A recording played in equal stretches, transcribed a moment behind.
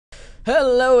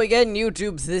Hello again,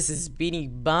 YouTubes. This is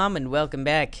BeenieBomb, and welcome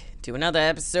back to another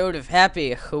episode of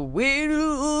Happy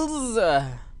Wheels.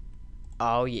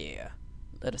 Oh yeah,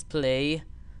 let us play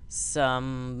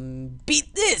some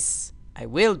Beat This. I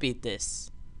will beat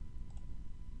this.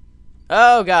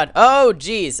 Oh god. Oh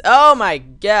jeez. Oh my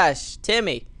gosh.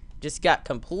 Timmy just got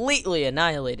completely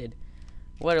annihilated.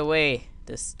 What a way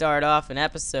to start off an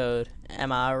episode.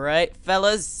 Am I right,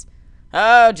 fellas?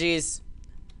 Oh jeez.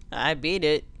 I beat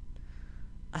it.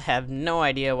 I have no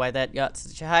idea why that got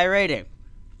such a high rating.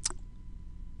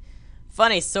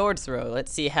 Funny sword throw.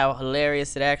 Let's see how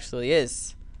hilarious it actually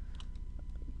is.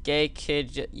 Gay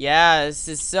kid. Yeah, this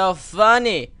is so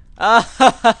funny.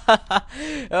 Oh,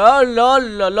 lol,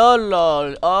 lol, lol,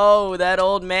 lol. Oh, that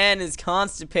old man is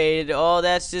constipated. Oh,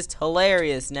 that's just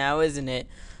hilarious now, isn't it?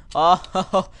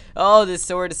 Oh, this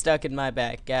sword is stuck in my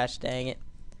back. Gosh dang it.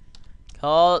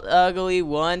 Called ugly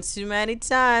one too many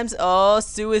times. Oh,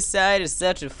 suicide is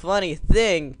such a funny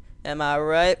thing. Am I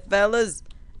right, fellas?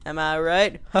 Am I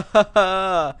right? Ha ha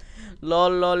ha. Lol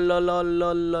lol lol lol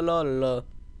lol lol lol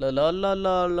lol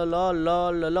lol lol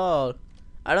lol lol.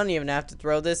 I don't even have to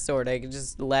throw this sword. I can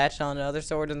just latch on another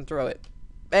sword and throw it.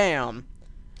 Bam.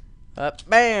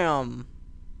 Bam.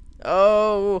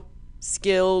 Oh,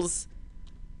 skills.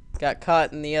 Got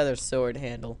caught in the other sword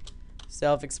handle.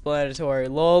 Self-explanatory.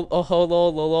 Lol. Oh, lol,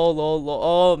 lol, lol, lol, lol.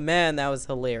 Oh, man, that was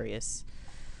hilarious.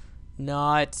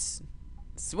 Not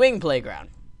swing playground.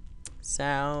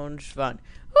 Sounds fun.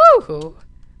 Woohoo!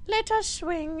 Let us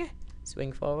swing.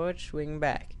 Swing forward, swing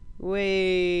back.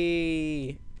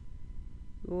 Wee.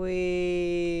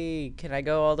 Wee. Can I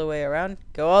go all the way around?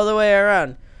 Go all the way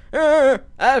around.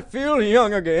 I feel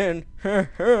young again.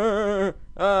 I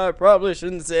probably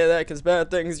shouldn't say that because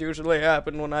bad things usually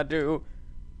happen when I do.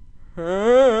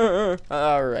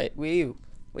 Alright, we've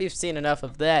seen enough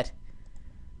of that.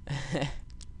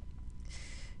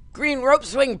 Green rope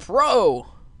swing pro.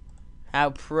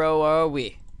 How pro are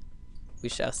we? We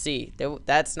shall see.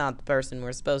 That's not the person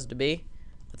we're supposed to be.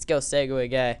 Let's go, Segway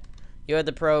guy. You're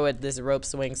the pro at this rope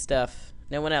swing stuff.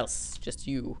 No one else, just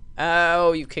you.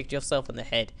 Ow, you kicked yourself in the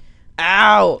head.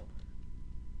 Ow!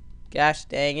 Gosh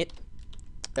dang it.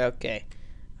 Okay.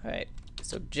 Alright.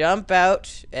 So jump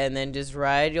out and then just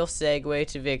ride your Segway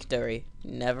to victory.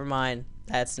 Never mind.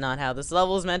 That's not how this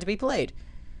level is meant to be played.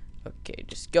 Okay,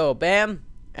 just go. Bam.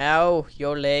 Ow,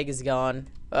 your leg is gone.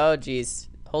 Oh, jeez.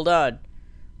 Hold on.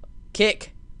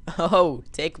 Kick. Oh,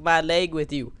 take my leg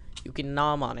with you. You can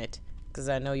nom on it. Because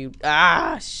I know you...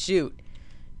 Ah, shoot.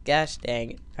 Gosh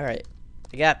dang it. Alright.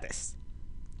 I got this.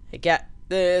 I got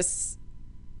this.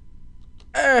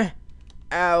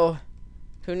 Ow.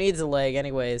 Who needs a leg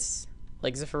anyways?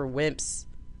 Legs are for wimps.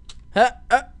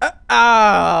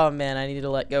 Oh, man, I need to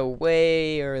let go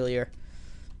way earlier.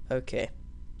 Okay.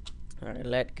 Alright,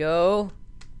 let go.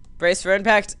 Brace for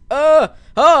impact.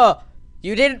 Oh!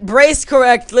 You didn't brace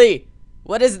correctly!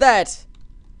 What is that?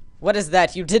 What is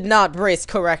that? You did not brace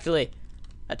correctly.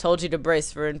 I told you to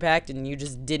brace for impact, and you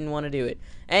just didn't want to do it.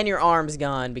 And your arm's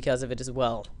gone because of it as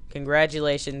well.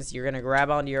 Congratulations. You're gonna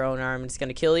grab onto your own arm, and it's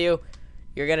gonna kill you.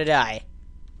 You're gonna die.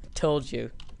 I told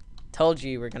you. Told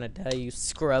you were gonna die, you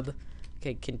scrub.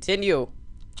 Okay, continue.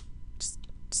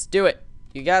 Just do it.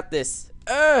 You got this.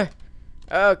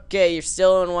 Okay, you're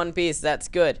still in one piece. That's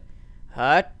good.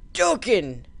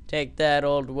 Hadouken! Take that,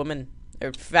 old woman.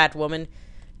 Or fat woman.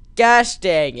 Gosh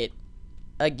dang it.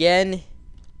 Again.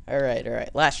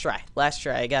 Alright. Last try.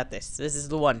 I got this. This is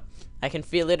the one. I can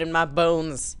feel it in my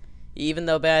bones. Even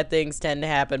though bad things tend to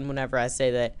happen whenever I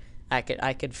say that. I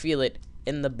could feel it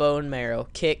in the bone marrow.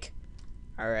 Kick.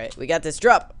 Alright, we got this.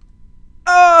 Drop.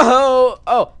 Oh,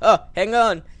 hang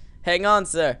on,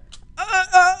 sir.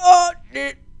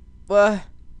 Well,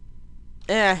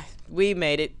 we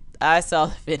made it. I saw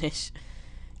the finish.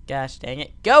 Gosh dang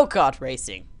it. Go-kart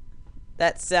racing.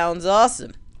 That sounds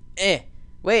awesome.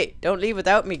 Wait, don't leave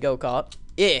without me, go-kart.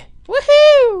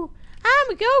 Woohoo! I'm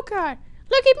a go-kart.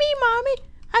 Look at me, mommy.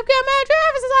 I've got my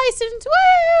driver's license.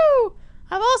 Woo!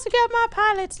 I've also got my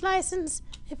pilot's license,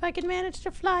 if I can manage to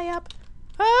fly up.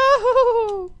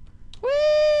 Oh!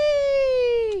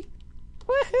 Whee!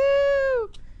 Woohoo!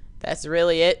 That's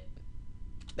really it.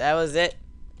 That was it.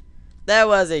 That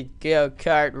wasn't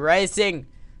go-kart racing.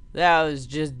 That was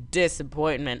just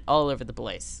disappointment all over the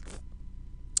place.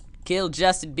 Kill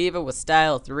Justin Bieber with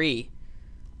style 3.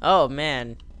 Oh,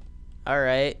 man.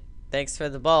 Alright. Thanks for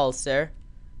the balls, sir.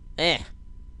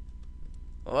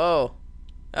 Whoa.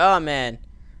 Oh, man.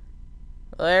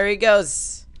 Well, there he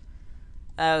goes.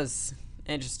 That was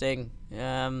interesting.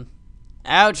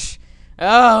 Ouch.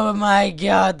 Oh my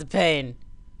god, the pain.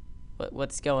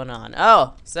 What's going on?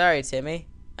 Oh, sorry, Timmy.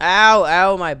 Ow,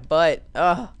 ow, my butt.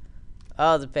 Oh,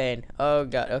 oh, the pain. Oh,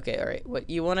 God. Okay, all right. What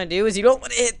you want to do is you don't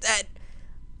want to hit that.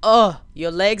 Oh,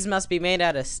 your legs must be made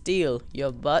out of steel.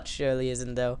 Your butt surely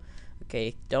isn't, though.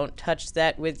 Okay, don't touch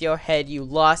that with your head. You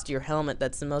lost your helmet.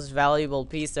 That's the most valuable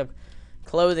piece of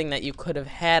clothing that you could have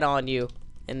had on you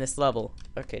in this level.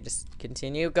 Okay, just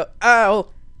continue. Go. Ow.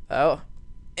 Oh.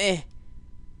 Okay,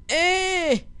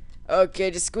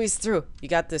 just squeeze through. You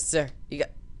got this, sir. You got.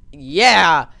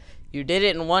 Yeah! You did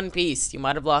it in one piece. You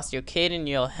might have lost your kid and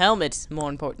your helmet, more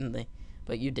importantly.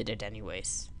 But you did it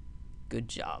anyways. Good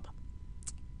job.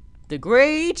 The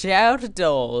great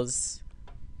outdoors.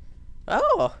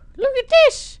 Oh, look at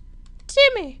this.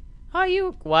 Timmy, are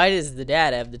you... Why does the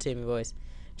dad have the Timmy voice?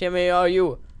 Timmy, are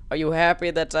you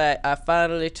happy that I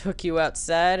finally took you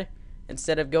outside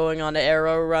instead of going on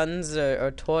arrow runs or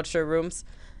torture rooms?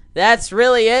 That's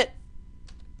really it?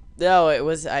 No, it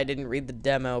was... I didn't read the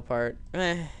demo part.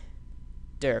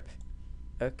 Derp.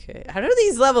 Okay. How do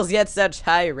these levels get such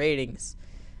high ratings?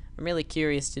 I'm really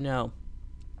curious to know.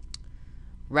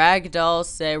 Ragdoll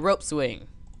say rope swing.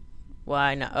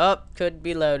 Why not? Oh, could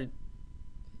be loaded.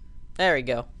 There we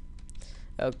go.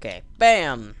 Okay.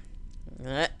 Bam.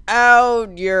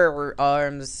 Out your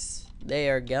arms. They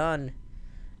are gone.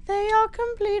 They are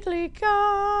completely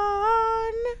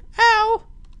gone. Ow.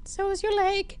 So is your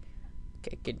leg.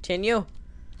 Okay, continue.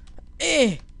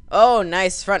 Oh,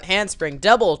 nice front handspring.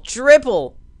 Double,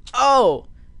 triple. Oh.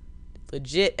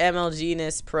 Legit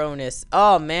MLG-ness, proness.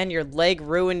 Oh, man, your leg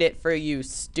ruined it for you,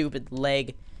 stupid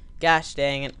leg. Gosh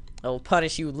dang it. I'll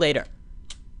punish you later.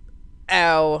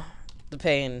 Ow. The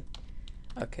pain.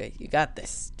 Okay, you got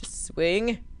this. Just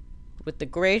swing with the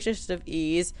greatest of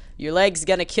ease. Your leg's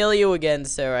gonna kill you again,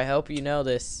 sir. I hope you know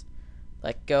this.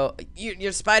 Let go.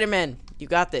 You're Spider-Man. You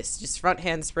got this. Just front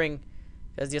handspring.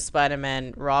 Because you're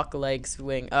Spider-Man. Rock leg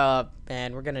swing. Oh,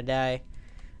 man, we're gonna die.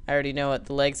 I already know it.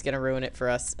 The leg's gonna ruin it for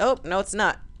us. Oh, no, it's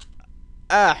not.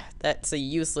 Ah, that's a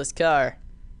useless car.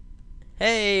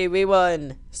 Hey, we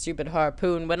won. Stupid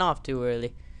harpoon went off too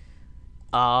early.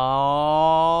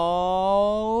 Oh,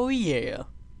 yeah.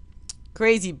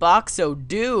 Crazy Boxo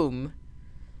Doom.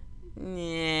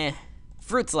 Yeah.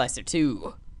 Fruit Slicer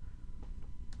 2.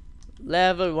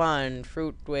 Level 1.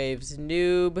 Fruit Waves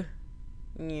Noob.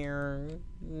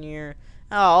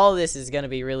 Oh, all this is gonna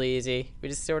be really easy. We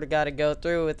just sort of gotta go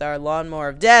through with our lawnmower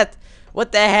of death.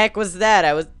 What the heck was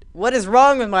that? What is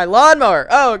wrong with my lawnmower?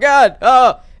 Oh, God.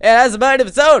 Oh, it has a mind of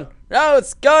its own. Oh,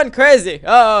 it's gone crazy.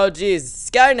 Oh, jeez.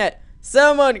 Skynet.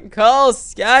 Someone call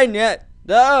Skynet.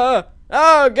 Oh,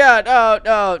 God.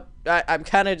 Oh. I'm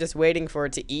kind of just waiting for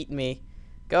it to eat me.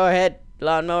 Go ahead,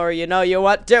 lawnmower. You know you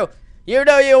want to. You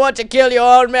know you want to kill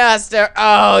your own master.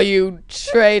 Oh, you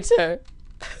traitor.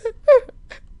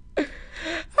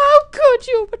 How could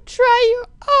you betray your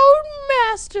own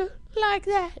master like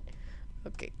that?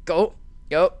 Okay, go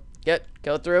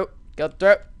through.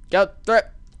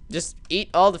 Just eat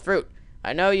all the fruit.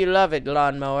 I know you love it,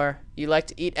 lawnmower. You like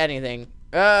to eat anything.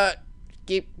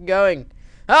 Keep going.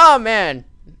 Oh, man,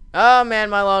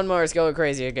 my lawnmower is going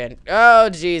crazy again. Oh,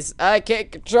 jeez, I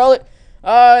can't control it.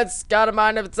 Oh, it's got a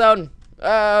mind of its own.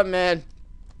 Oh, man.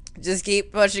 Just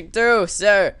keep pushing through,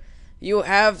 sir. You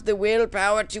have the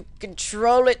willpower to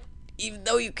control it, even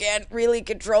though you can't really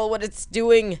control what it's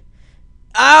doing.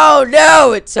 Oh,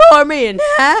 no! It tore me in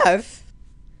half!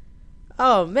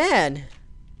 Oh, man.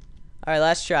 Alright,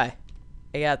 last try.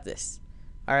 I got this.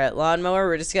 Alright, lawnmower,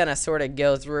 we're just gonna sort of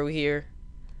go through here.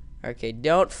 Okay,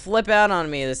 don't flip out on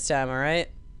me this time, alright?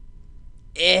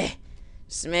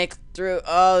 Just make through.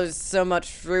 Oh, there's so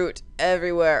much fruit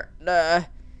everywhere.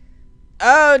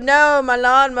 Oh no, my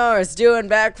lawnmower is doing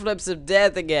backflips of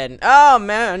death again. Oh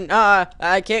man,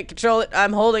 I can't control it.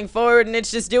 I'm holding forward and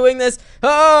it's just doing this.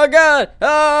 Oh God,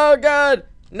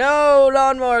 no,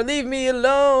 lawnmower, leave me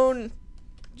alone.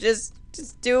 Just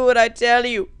do what I tell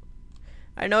you.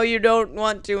 I know you don't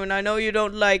want to, and I know you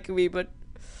don't like me, but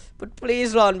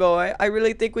please, lawnmower, I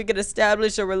really think we could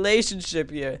establish a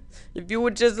relationship here. If you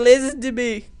would just listen to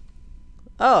me.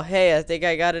 Oh, hey, I think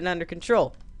I got it under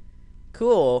control.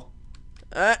 Cool.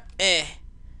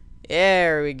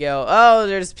 There we go. Oh,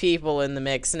 there's people in the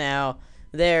mix now.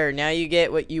 There, now you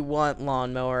get what you want,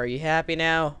 lawnmower. Are you happy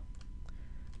now?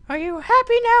 Are you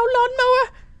happy now,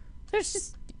 lawnmower? There's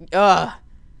just...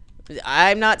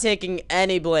 I'm not taking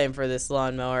any blame for this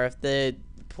lawnmower. If the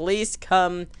police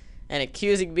come and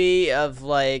accusing me of,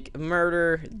 like,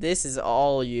 murder, this is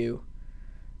all you.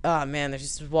 Oh, man, there's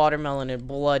just watermelon and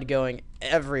blood going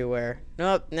everywhere.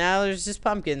 Nope, now there's just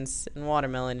pumpkins and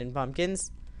watermelon and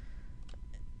pumpkins.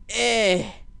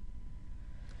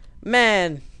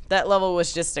 Man, That level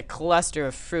was just a cluster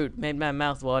of fruit. Made my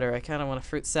mouth water. I kind of want a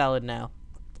fruit salad now.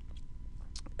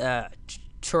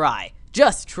 Try.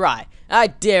 Just try. I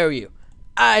dare you.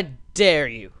 I dare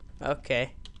you.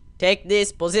 Okay. Take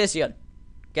this position.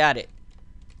 Got it.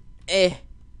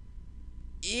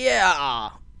 Yeah.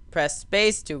 Press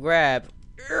space to grab.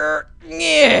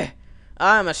 Yeah.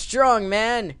 I'm a strong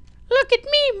man. Look at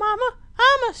me, mama.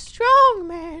 I'm a strong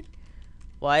man.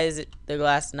 Why is it the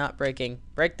glass not breaking?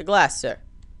 Break the glass, sir.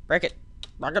 Break it.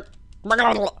 Break it. Break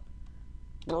it.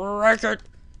 Break it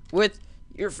with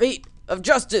your feet of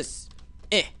justice.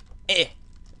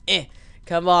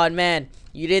 Come on, man.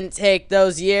 You didn't take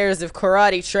those years of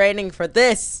karate training for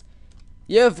this.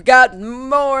 You've got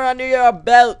more under your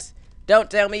belt. Don't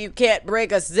tell me you can't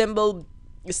break a simple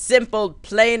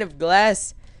plane of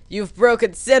glass. You've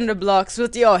broken cinder blocks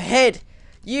with your head.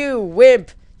 You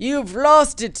wimp. You've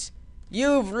lost it.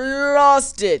 You've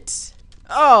lost it.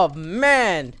 Oh,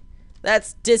 man.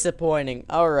 That's disappointing.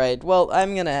 Alright, well,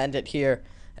 I'm gonna end it here.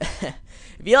 If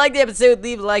you liked the episode,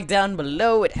 leave a like down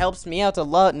below. It helps me out a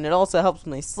lot, and it also helps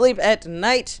me sleep at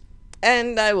night.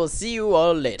 And I will see you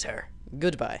all later.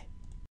 Goodbye.